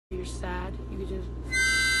sad, you could just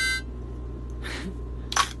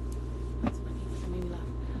that's funny, that made me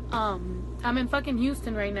laugh. I'm in fucking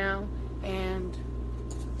Houston right now, and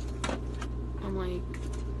I'm like,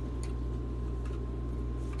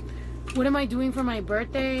 what am I doing for my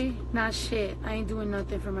birthday? Not shit. I ain't doing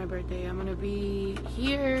nothing for my birthday. I'm gonna be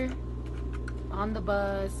here on the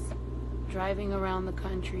bus, driving around the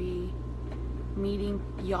country, meeting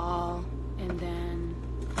y'all, and then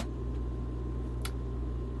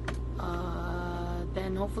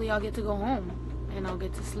hopefully I'll get to go home, and I'll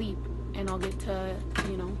get to sleep, and I'll get to,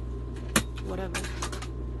 you know, whatever.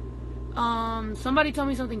 Somebody tell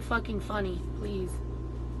me something fucking funny, please.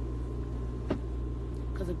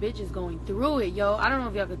 Cause a bitch is going through it, yo. I don't know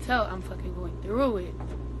if y'all could tell, I'm fucking going through it.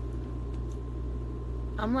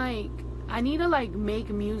 I'm like, I need to like make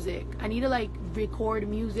music. I need to like record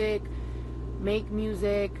music, make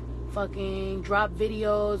music, fucking drop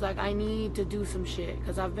videos. Like, I need to do some shit,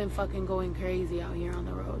 cause I've been fucking going crazy out here on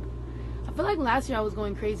the road. I feel like last year I was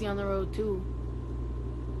going crazy on the road too.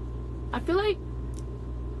 I feel like,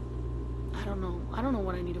 I don't know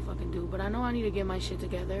what I need to fucking do, but I know I need to get my shit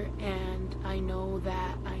together, and I know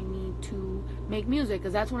that I need to make music,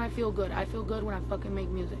 because that's when I feel good. I feel good when I fucking make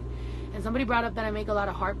music. And somebody brought up that I make a lot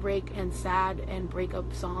of heartbreak and sad and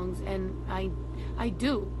breakup songs, and I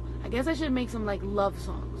do. I guess I should make some like love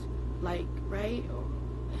songs, like, right?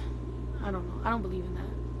 I don't know. I don't believe in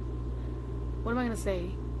that. What am I gonna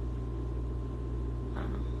say? I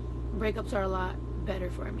don't know. Breakups are a lot better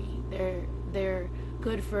for me. They're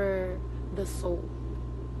good for the soul.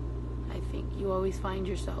 I think you always find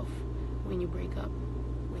yourself when you break up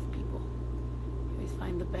with people. You always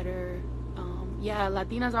find the better. Yeah,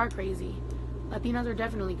 Latinas are crazy. Latinas are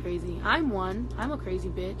definitely crazy. I'm one. I'm a crazy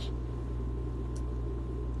bitch.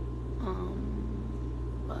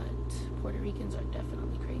 But Puerto Ricans are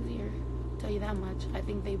definitely crazier. I'll tell you that much. I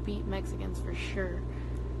think they beat Mexicans for sure.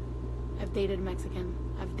 I've dated Mexican.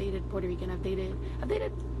 I've dated Puerto Rican.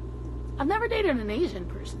 I've never dated an Asian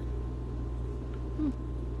person.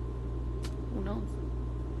 Who knows?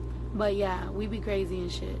 But yeah, we be crazy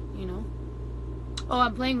and shit, you know? Oh,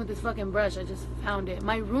 I'm playing with this fucking brush. I just found it.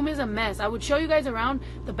 My room is a mess. I would show you guys around.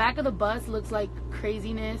 The back of the bus looks like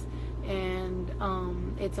craziness, and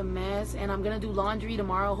it's a mess. And I'm gonna do laundry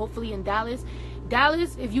tomorrow, hopefully in Dallas.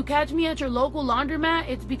 Dallas, if you catch me at your local laundromat,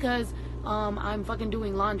 it's because I'm fucking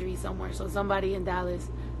doing laundry somewhere. So somebody in Dallas,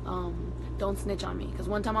 don't snitch on me. Because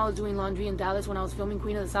one time I was doing laundry in Dallas when I was filming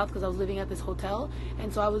Queen of the South, because I was living at this hotel,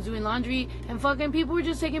 and so I was doing laundry, and fucking people were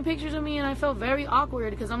just taking pictures of me, and I felt very awkward,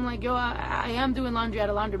 because I'm like, yo, I am doing laundry at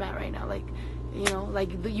a laundromat right now. Like, you know, like,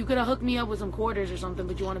 you could have hooked me up with some quarters or something,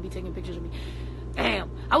 but you want to be taking pictures of me.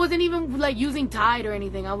 Damn. I wasn't even like using Tide or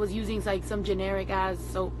anything. I was using like some generic ass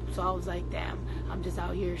soap. So I was like, damn, I'm just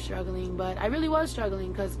out here struggling. But I really was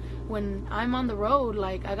struggling, because when I'm on the road,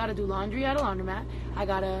 like, I gotta do laundry at a laundromat. I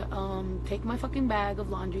gotta take my fucking bag of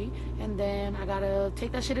laundry, and then I gotta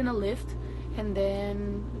take that shit in a lift, and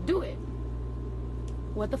then do it.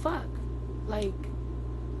 What the fuck? Like,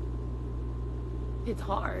 it's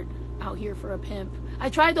hard out here for a pimp. I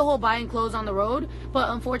tried the whole buying clothes on the road, but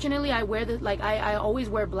unfortunately I wear the, like, I always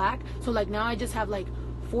wear black, so like now I just have like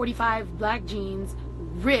 45 black jeans,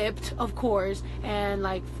 ripped of course, and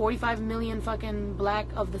like 45 million fucking black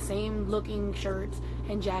of the same looking shirts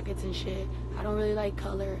and jackets and shit. I don't really like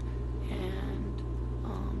color, and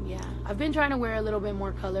yeah, I've been trying to wear a little bit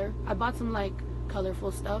more color. I bought some like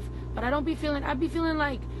colorful stuff, but I'd be feeling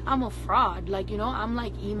like I'm a fraud. Like, you know, I'm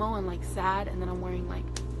like emo and like sad, and then I'm wearing like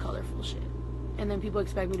colorful shit, and then people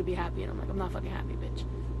expect me to be happy, and I'm like, I'm not fucking happy, bitch.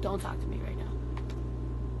 Don't talk to me right now.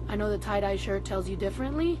 I know the tie-dye shirt tells you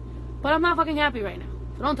differently, but I'm not fucking happy right now,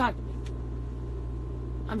 so don't talk to me.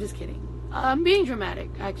 I'm just kidding. I'm being dramatic,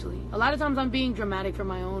 actually. A lot of times I'm being dramatic for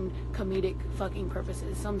my own comedic fucking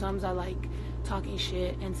purposes. Sometimes I like talking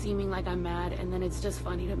shit and seeming like I'm mad, and then it's just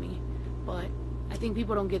funny to me. But I think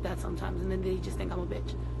people don't get that sometimes, and then they just think I'm a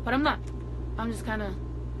bitch. But I'm not. I'm just kind of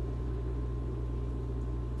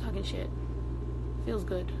talking shit. Feels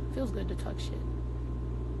good. Feels good to talk shit.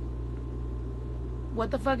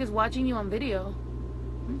 What the fuck is watching you on video?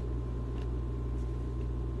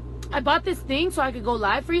 I bought this thing so I could go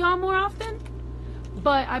live for y'all more often,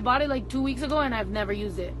 but I bought it like 2 weeks ago and I've never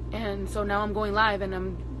used it, and so now I'm going live and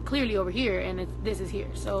I'm clearly over here, and this is here,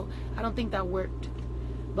 so I don't think that worked,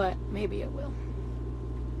 but maybe it will.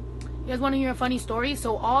 You guys want to hear a funny story?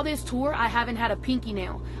 So all this tour I haven't had a pinky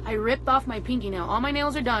nail. I ripped off my pinky nail. All my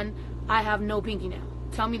nails are done. I have no pinky nail.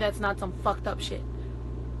 Tell me that's not some fucked up shit.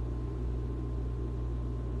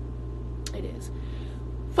 It is.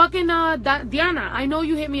 Fucking Diana, I know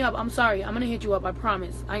you hit me up. I'm sorry. I'm gonna hit you up. I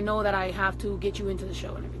promise. I know that I have to get you into the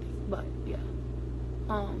show and everything. But yeah.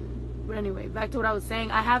 But anyway, back to what I was saying.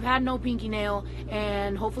 I have had no pinky nail,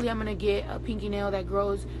 and hopefully I'm gonna get a pinky nail that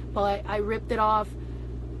grows. But I ripped it off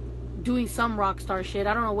doing some rock star shit.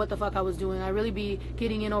 I don't know what the fuck I was doing. I really be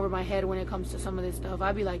getting in over my head when it comes to some of this stuff.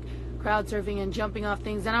 I'd be like crowd surfing and jumping off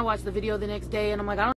things. Then I watch the video the next day and I'm like, I don't